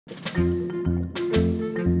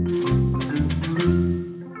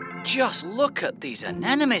Just look at these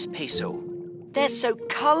anemones, Peso. They're so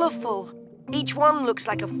colourful. Each one looks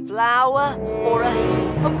like a flower or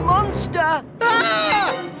a monster.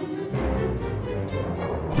 Ah!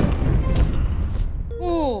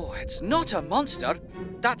 Oh, it's not a monster.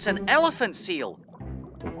 That's an elephant seal.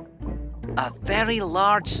 A very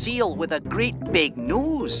large seal with a great big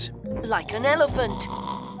nose. Like an elephant.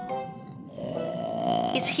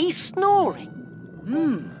 Is he snoring?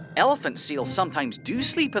 Elephant seals sometimes do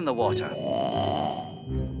sleep in the water.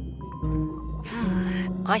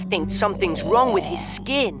 I think something's wrong with his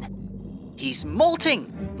skin. He's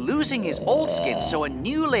molting, losing his old skin so a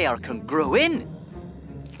new layer can grow in.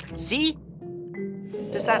 See?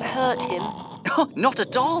 Does that hurt him? Oh, not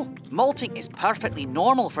at all. Molting is perfectly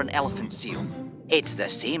normal for an elephant seal. It's the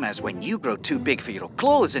same as when you grow too big for your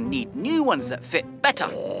clothes and need new ones that fit better.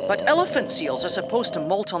 But elephant seals are supposed to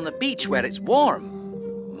molt on the beach where it's warm.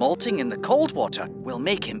 Molting in the cold water will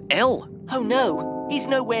make him ill. Oh no, he's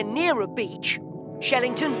nowhere near a beach.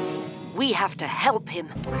 Shellington, we have to help him.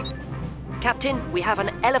 Captain, we have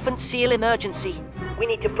an elephant seal emergency. We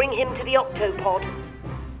need to bring him to the Octopod.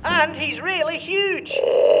 And he's really huge.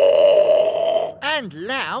 And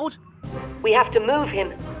loud. We have to move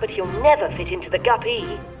him, but he'll never fit into the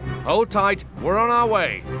guppy. Hold tight, we're on our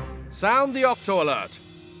way. Sound the Octo alert.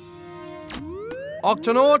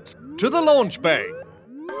 Octonauts, to the launch bay.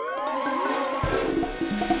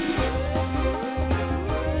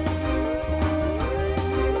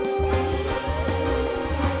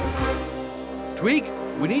 Tweak,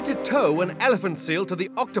 we need to tow an elephant seal to the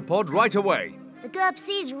Octopod right away. The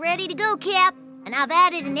Gupsy's ready to go, Cap, and I've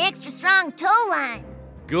added an extra strong tow line.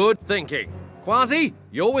 Good thinking. Kwazii,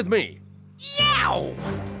 you're with me. Yow!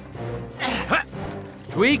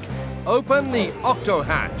 Tweak, open the Octo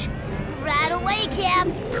hatch. Right away, Cap.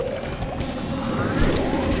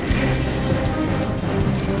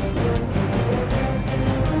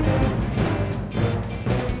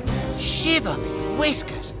 Shiver me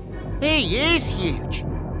whiskers. He is huge.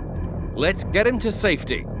 Let's get him to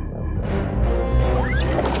safety.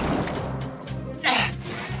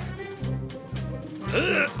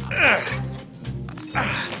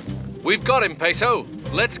 We've got him, Peso.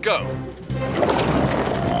 Let's go.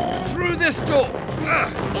 Through this door.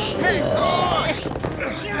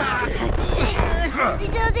 As he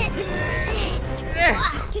does it.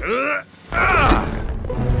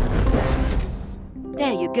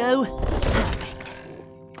 There you go. Perfect.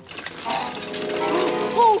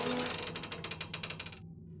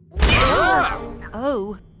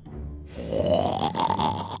 Oh.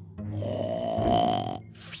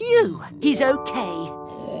 Phew, he's okay.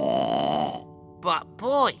 But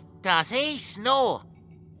boy, does he snore.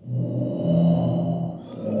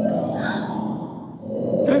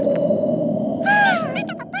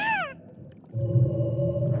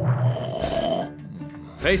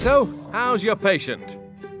 Peso, how's your patient?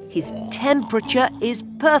 His temperature is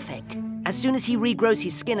perfect. As soon as he regrows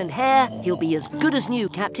his skin and hair, he'll be as good as new,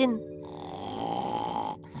 Captain.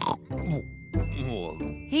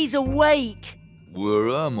 He's awake. Where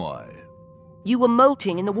am I? You were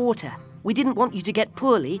molting in the water. We didn't want you to get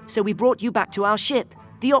poorly, so we brought you back to our ship,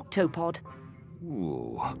 the Octopod.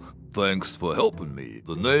 Oh, thanks for helping me.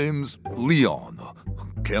 The name's Leon.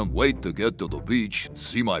 Can't wait to get to the beach,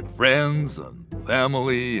 see my friends and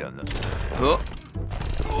family and...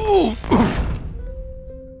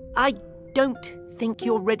 I don't think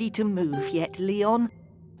you're ready to move yet, Leon.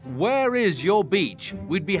 Where is your beach?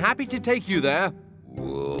 We'd be happy to take you there.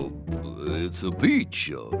 Well, it's a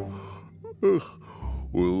beach. With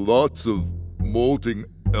lots of molting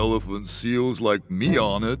elephant seals like me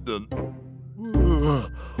on it and...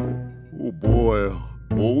 oh boy,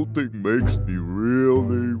 molting makes me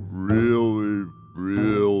really, really,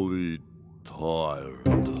 really tired.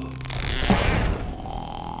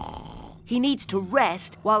 He needs to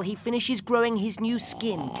rest while he finishes growing his new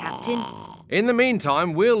skin, Captain. In the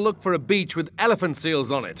meantime, we'll look for a beach with elephant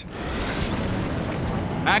seals on it.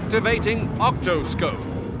 Activating Octoscope.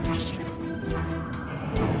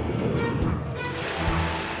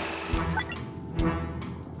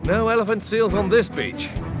 No elephant seals on this beach.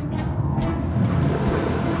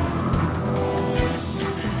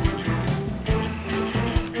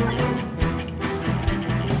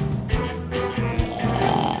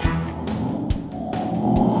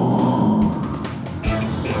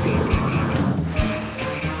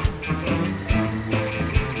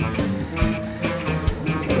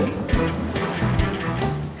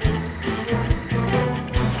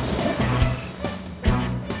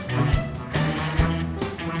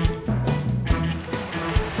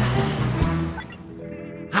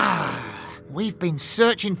 We've been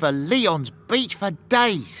searching for Leon's beach for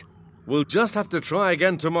days. We'll just have to try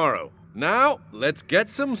again tomorrow. Now, let's get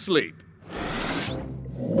some sleep.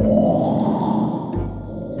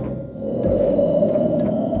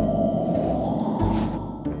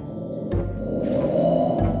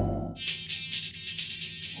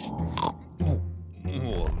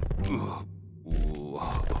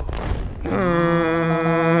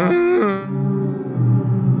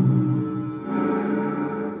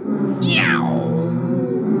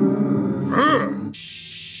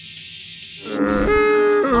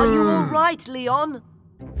 Leon?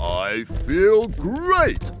 I feel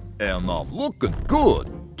great, and I'm looking good.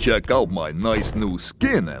 Check out my nice new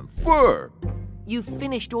skin and fur. You've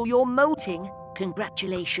finished all your molting.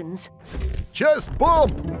 Congratulations. Chest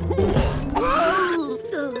bump!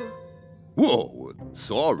 Whoa,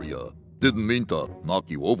 sorry, didn't mean to knock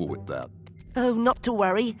you over with that. Oh, not to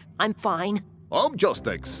worry. I'm fine. I'm just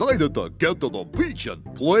excited to get to the beach and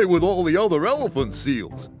play with all the other elephant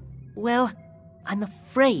seals. Well, I'm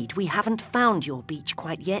afraid we haven't found your beach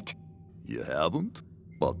quite yet. You haven't?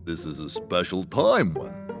 But this is a special time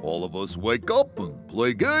when all of us wake up and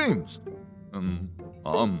play games. And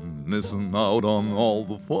I'm missing out on all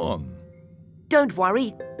the fun. Don't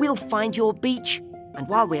worry, we'll find your beach. And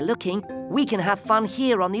while we're looking, we can have fun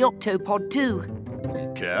here on the Octopod too. We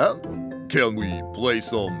can? Can we play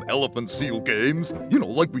some elephant seal games? You know,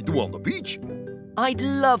 like we do on the beach? I'd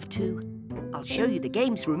love to. I'll show you the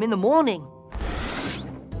games room in the morning.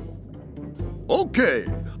 Okay,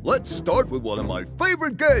 let's start with one of my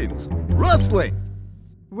favorite games, wrestling.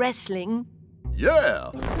 Wrestling?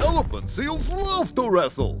 Yeah, elephant seals love to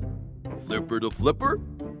wrestle. Flipper to flipper?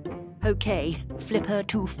 Okay, flipper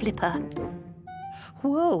to flipper.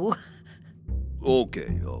 Whoa.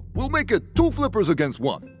 Okay, we'll make it 2 flippers against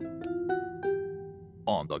 1.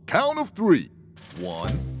 On the count of 3.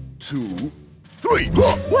 1, 2, 3.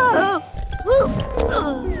 Whoa!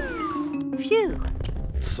 Phew.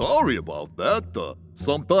 Sorry about that.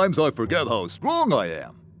 Sometimes I forget how strong I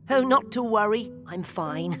am. Oh, not to worry. I'm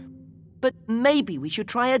fine. But maybe we should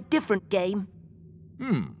try a different game.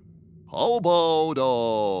 How about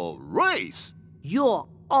a race? You're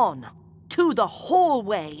on. To the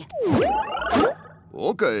hallway.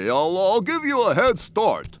 Okay, I'll give you a head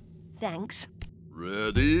start. Thanks.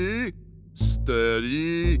 Ready,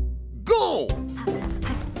 steady, go!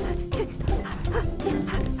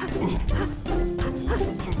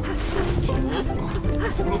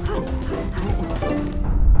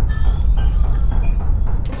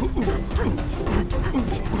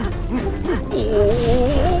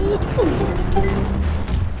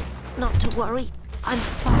 Not to worry. I'm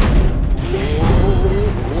fine.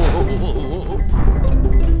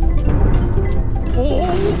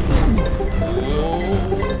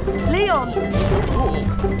 Leon!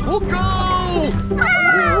 Look out!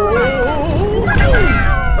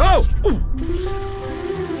 Oh!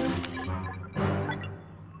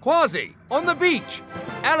 Kwazii, on the beach!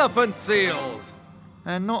 Elephant seals!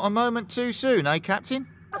 And not a moment too soon, eh, Captain?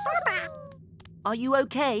 Are you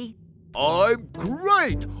okay? I'm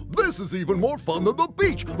great! This is even more fun than the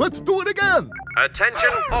beach! Let's do it again! Attention,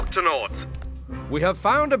 Octonauts! We have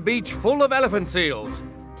found a beach full of elephant seals.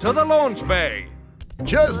 To the launch bay!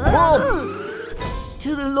 Chest bump!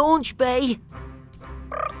 To the launch bay.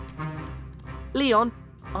 Leon,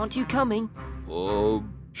 aren't you coming?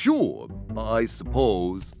 Sure, I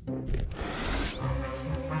suppose.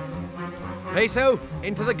 Peso,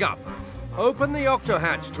 into the gup. Open the octo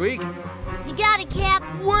hatch, Tweak. You got it, Cap.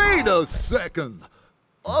 Wait a second!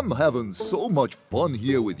 I'm having so much fun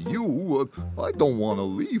here with you, I don't want to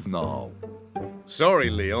leave now. Sorry,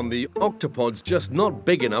 Leon, the Octopod's just not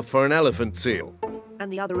big enough for an elephant seal.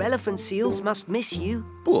 And the other elephant seals must miss you.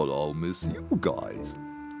 But I'll miss you guys.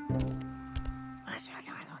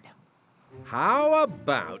 How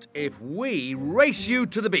about if we race you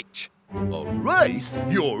to the beach? A race?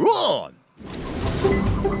 You're on!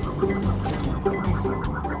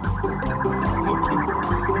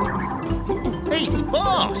 He's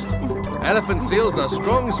fast! Elephant seals are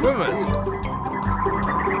strong swimmers.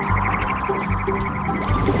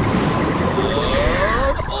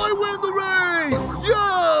 I win the race!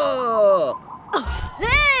 Yeah!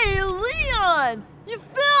 Hey, Leon! You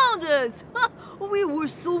found us! We were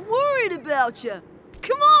so worried about you.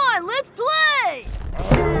 Come on, let's play!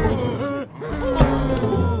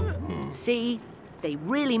 See? They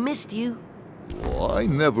really missed you. Well, I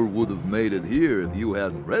never would have made it here if you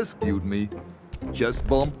hadn't rescued me. Chest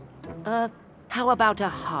bump? How about a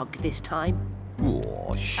hug this time?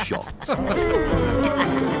 Oh, shucks.